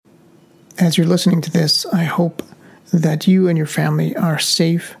as you're listening to this, I hope that you and your family are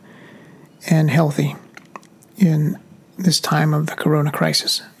safe and healthy in this time of the corona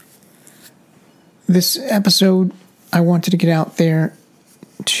crisis. This episode, I wanted to get out there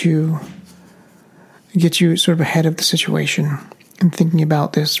to get you sort of ahead of the situation and thinking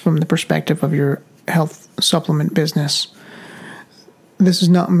about this from the perspective of your health supplement business. This is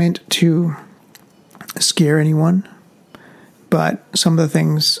not meant to scare anyone, but some of the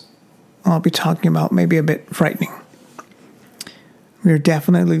things I'll be talking about may be a bit frightening. We are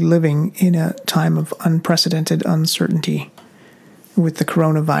definitely living in a time of unprecedented uncertainty with the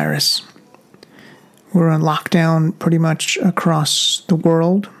coronavirus. We're on lockdown pretty much across the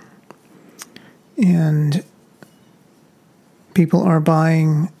world, and people are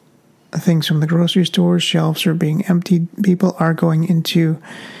buying things from the grocery stores. Shelves are being emptied. People are going into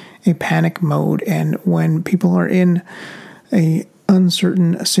a panic mode, and when people are in a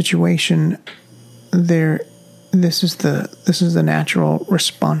uncertain situation, this is the natural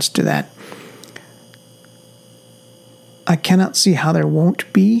response to that. I cannot see how there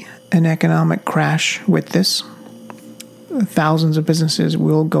won't be an economic crash with this. Thousands of businesses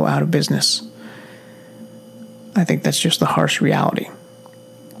will go out of business. I think that's just the harsh reality.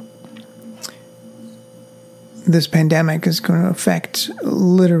 This pandemic is going to affect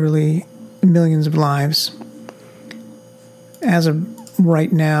literally millions of lives. As of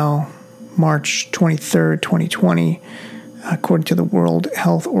right now, March 23rd, 2020, according to the World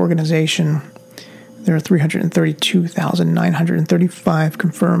Health Organization, there are 332,935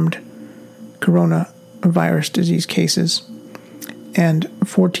 confirmed coronavirus disease cases and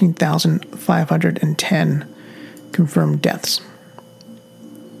 14,510 confirmed deaths.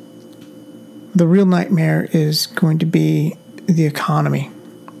 The real nightmare is going to be the economy.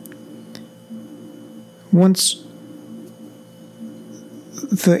 Once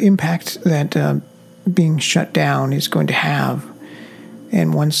the impact that being shut down is going to have,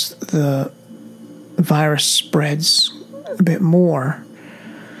 and once the virus spreads a bit more,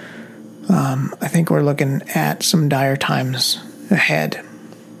 I think we're looking at some dire times ahead.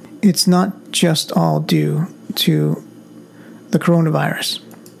 It's not just all due to the coronavirus.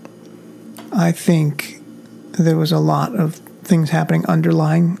 I think there was a lot of things happening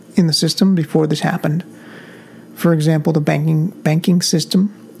underlying in the system before this happened. For example, the banking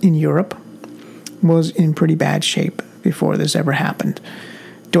system in Europe was in pretty bad shape before this ever happened.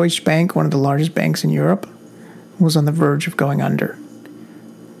 Deutsche Bank, one of the largest banks in Europe, was on the verge of going under.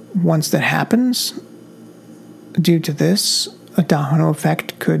 Once that happens, due to this, a domino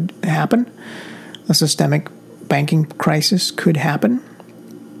effect could happen. A systemic banking crisis could happen.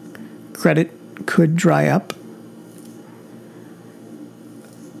 Credit could dry up.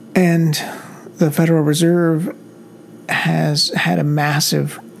 And the Federal Reserve has had a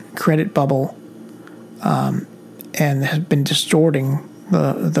massive credit bubble and has been distorting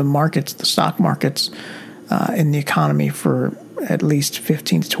the markets, the stock markets in the economy for at least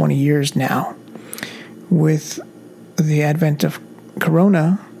 15 to 20 years now. With the advent of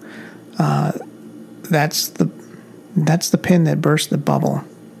Corona, that's the pin that burst the bubble.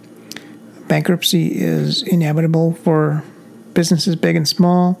 Bankruptcy is inevitable for businesses big and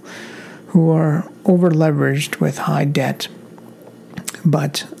small who are over-leveraged with high debt.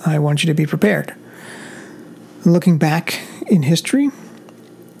 But I want you to be prepared. Looking back in history,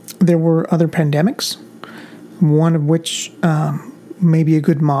 there were other pandemics, one of which may be a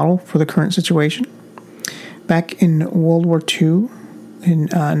good model for the current situation. Back in World War II, in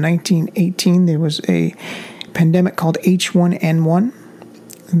 1918, there was a pandemic called H1N1.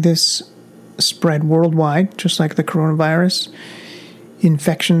 This spread worldwide, just like the coronavirus.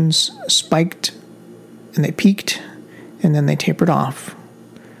 Infections spiked, and they peaked, and then they tapered off,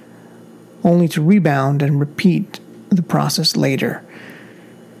 only to rebound and repeat the process later.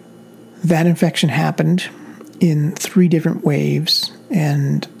 That infection happened in 3 different waves,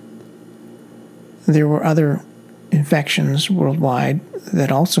 and there were other infections worldwide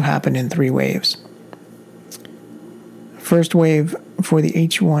that also happened in 3 waves. First wave for the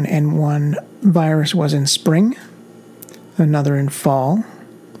H1N1 virus was in spring, another in fall,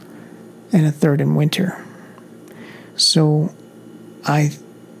 and a third in winter. So I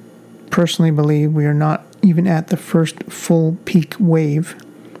personally believe we are not even at the first full peak wave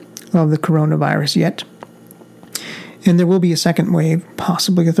of the coronavirus yet. And there will be a second wave,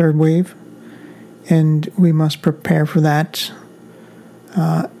 possibly a third wave, and we must prepare for that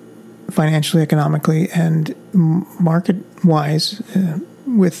financially, economically, and market-wise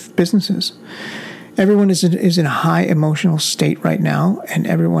with businesses. Everyone is in a high emotional state right now, and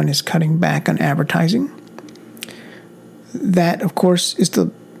everyone is cutting back on advertising. That, of course, is the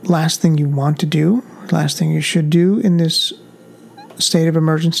last thing you want to do, last thing you should do in this state of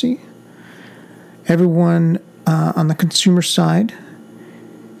emergency. Everyone on the consumer side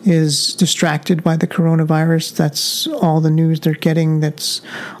is distracted by the coronavirus. That's all the news they're getting. That's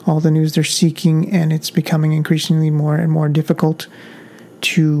all the news they're seeking. And it's becoming increasingly more and more difficult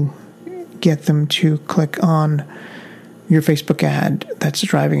to get them to click on your Facebook ad that's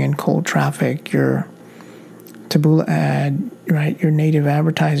driving in cold traffic, your Taboola ad, right? Your native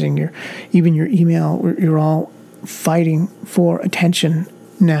advertising, even your email. You're all fighting for attention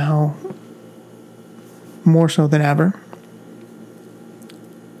now more so than ever.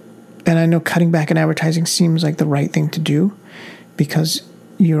 And I know cutting back in advertising seems like the right thing to do because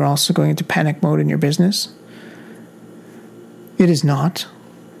you're also going into panic mode in your business. It is not.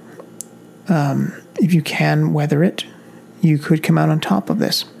 If you can weather it, you could come out on top of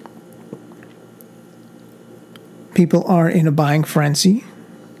this. People are in a buying frenzy.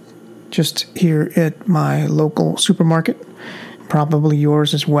 Just here at my local supermarket, probably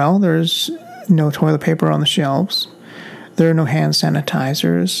yours as well, there's no toilet paper on the shelves. There are no hand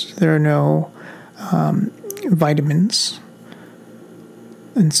sanitizers. There are no vitamins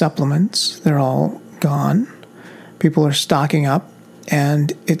and supplements. They're all gone. People are stocking up,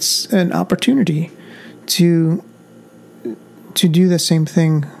 and it's an opportunity to do the same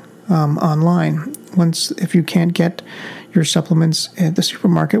thing online. If you can't get your supplements at the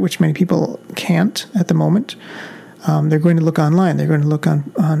supermarket, which many people can't at the moment, they're going to look online. They're going to look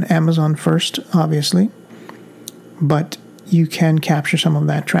on Amazon first, obviously. But you can capture some of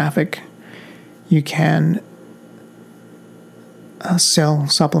that traffic. You can sell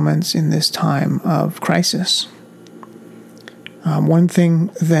supplements in this time of crisis. One thing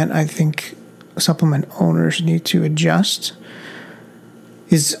that I think supplement owners need to adjust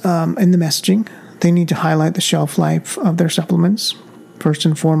is in the messaging. They need to highlight the shelf life of their supplements, first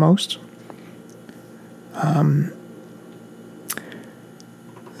and foremost.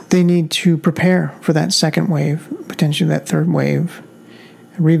 They need to prepare for that second wave, potentially that third wave,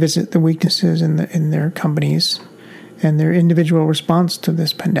 revisit the weaknesses in their companies and their individual response to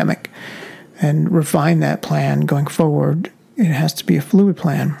this pandemic, and refine that plan going forward. It has to be a fluid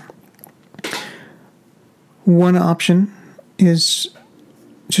plan. One option is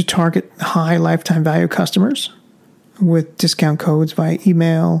to target high lifetime value customers with discount codes via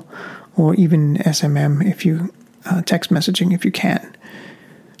email or even SMM if you text messaging if you can,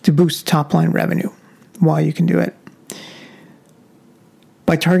 to boost top line revenue while you can do it.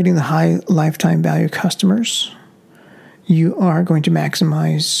 By targeting the high lifetime value customers, you are going to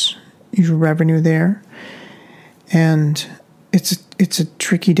maximize your revenue there. And it's a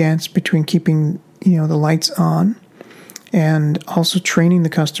tricky dance between keeping the lights on and also training the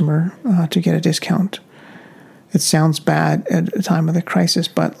customer to get a discount. It sounds bad at a time of the crisis,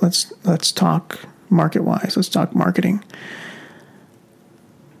 but let's talk market-wise. Let's talk marketing.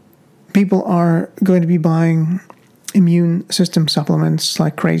 People are going to be buying immune system supplements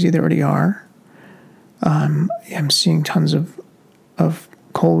like crazy. They already are. I'm seeing tons of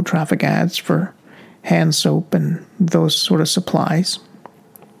cold traffic ads for hand soap and those sort of supplies.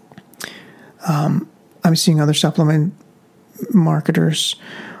 I'm seeing other supplement marketers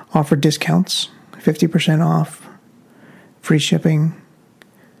offer discounts, 50% off, free shipping.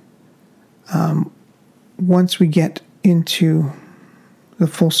 Once we get into the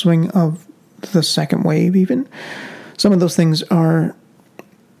full swing of the second wave, even, some of those things are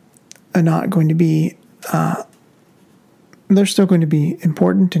not going to be, they're still going to be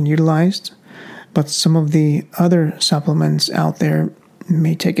important and utilized, but some of the other supplements out there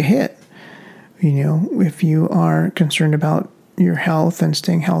may take a hit. If you are concerned about your health and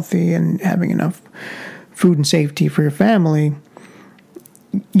staying healthy and having enough food and safety for your family,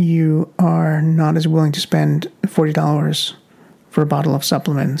 you are not as willing to spend $40 for a bottle of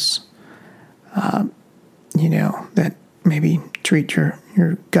supplements, that maybe treat your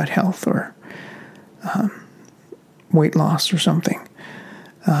gut health or weight loss or something.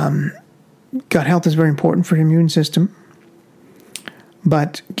 Gut health is very important for your immune system,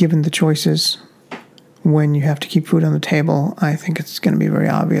 but given the choices when you have to keep food on the table, I think it's going to be very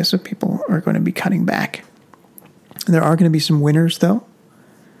obvious that people are going to be cutting back. There are going to be some winners, though.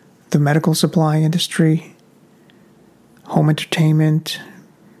 The medical supply industry, home entertainment,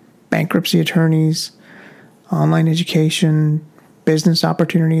 bankruptcy attorneys, online education, business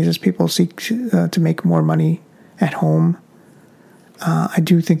opportunities as people seek to make more money at home. I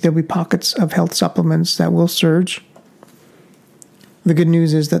do think there'll be pockets of health supplements that will surge. The good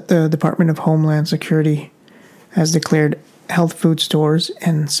news is that the Department of Homeland Security has declared health food stores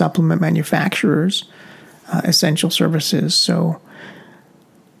and supplement manufacturers essential services. So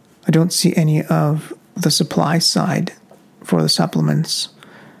I don't see any of the supply side for the supplements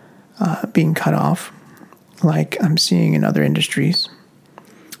being cut off like I'm seeing in other industries.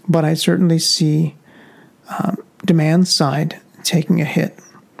 But I certainly see demand side taking a hit.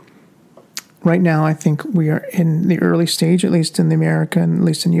 Right now, I think we are in the early stage, at least in America and at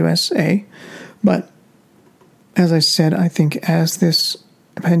least in USA. But as I said, I think as this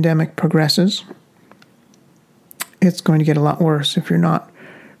pandemic progresses, it's going to get a lot worse if you're not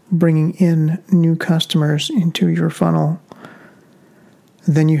bringing in new customers into your funnel.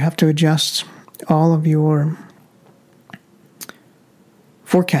 Then you have to adjust all of your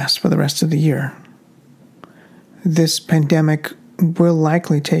forecasts for the rest of the year. This pandemic will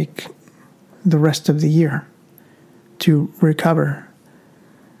likely take the rest of the year to recover,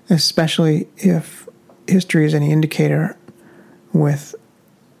 especially if history is any indicator with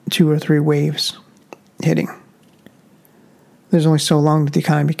 2 or 3 waves hitting. There's only so long that the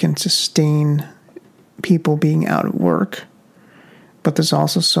economy can sustain people being out of work, but there's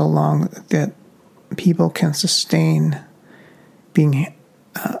also so long that people can sustain being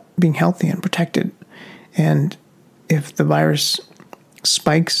healthy and protected. And if the virus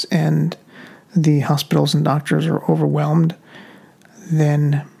spikes and the hospitals and doctors are overwhelmed,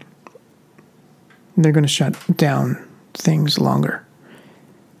 then they're going to shut down things longer,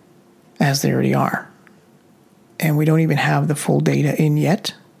 as they already are. And we don't even have the full data in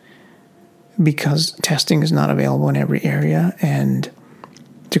yet because testing is not available in every area, and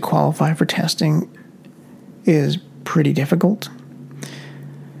to qualify for testing is pretty difficult.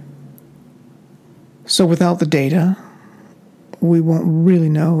 So without the data, we won't really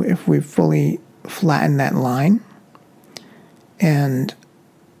know if we've fully flattened that line. And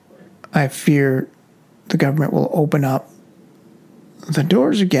I fear the government will open up the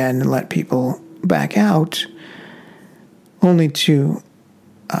doors again and let people back out, only to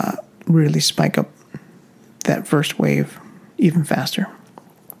really spike up that first wave even faster.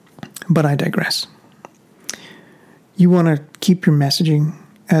 But I digress. You want to keep your messaging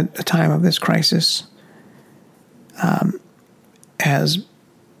at a time of this crisis as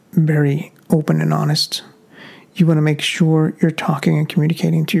very open and honest. You want to make sure you're talking and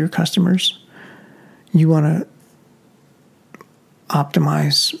communicating to your customers. You want to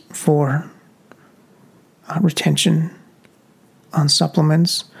optimize for retention on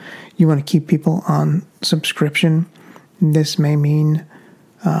supplements. You want to keep people on subscription. This may mean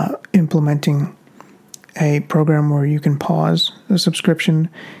implementing a program where you can pause the subscription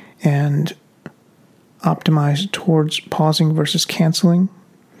and optimize towards pausing versus canceling,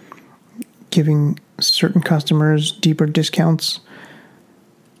 giving certain customers deeper discounts,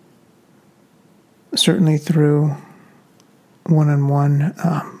 certainly through one-on-one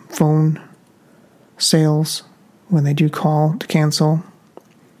phone sales when they do call to cancel.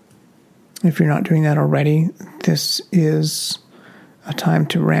 If you're not doing that already, this is a time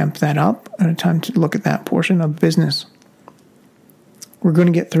to ramp that up and a time to look at that portion of business. We're going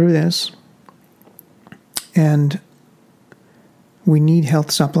to get through this, and we need health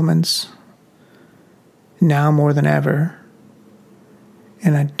supplements now more than ever.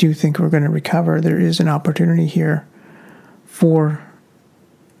 And I do think we're going to recover. There is an opportunity here for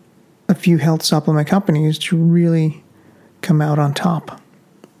a few health supplement companies to really come out on top.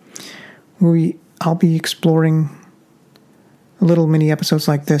 I'll be exploring little mini episodes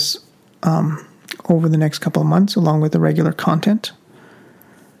like this over the next couple of months, along with the regular content.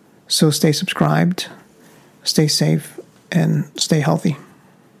 So stay subscribed, stay safe, and stay healthy.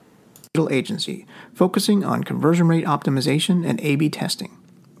 Digital agency focusing on conversion rate optimization and A/B testing.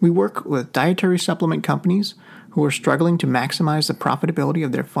 We work with dietary supplement companies who are struggling to maximize the profitability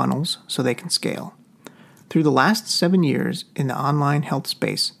of their funnels so they can scale. Through the last 7 years in the online health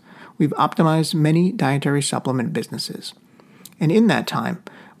space, we've optimized many dietary supplement businesses. And in that time,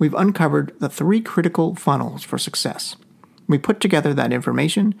 we've uncovered the 3 critical funnels for success. We put together that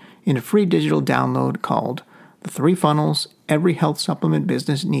information in a free digital download called The 3 Funnels Every Health Supplement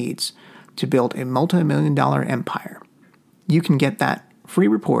Business Needs to Build a Multi-Million-Dollar Empire. You can get that free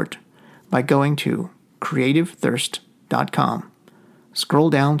report by going to creativethirst.com. Scroll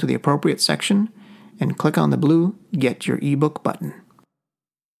down to the appropriate section and click on the blue Get Your ebook button.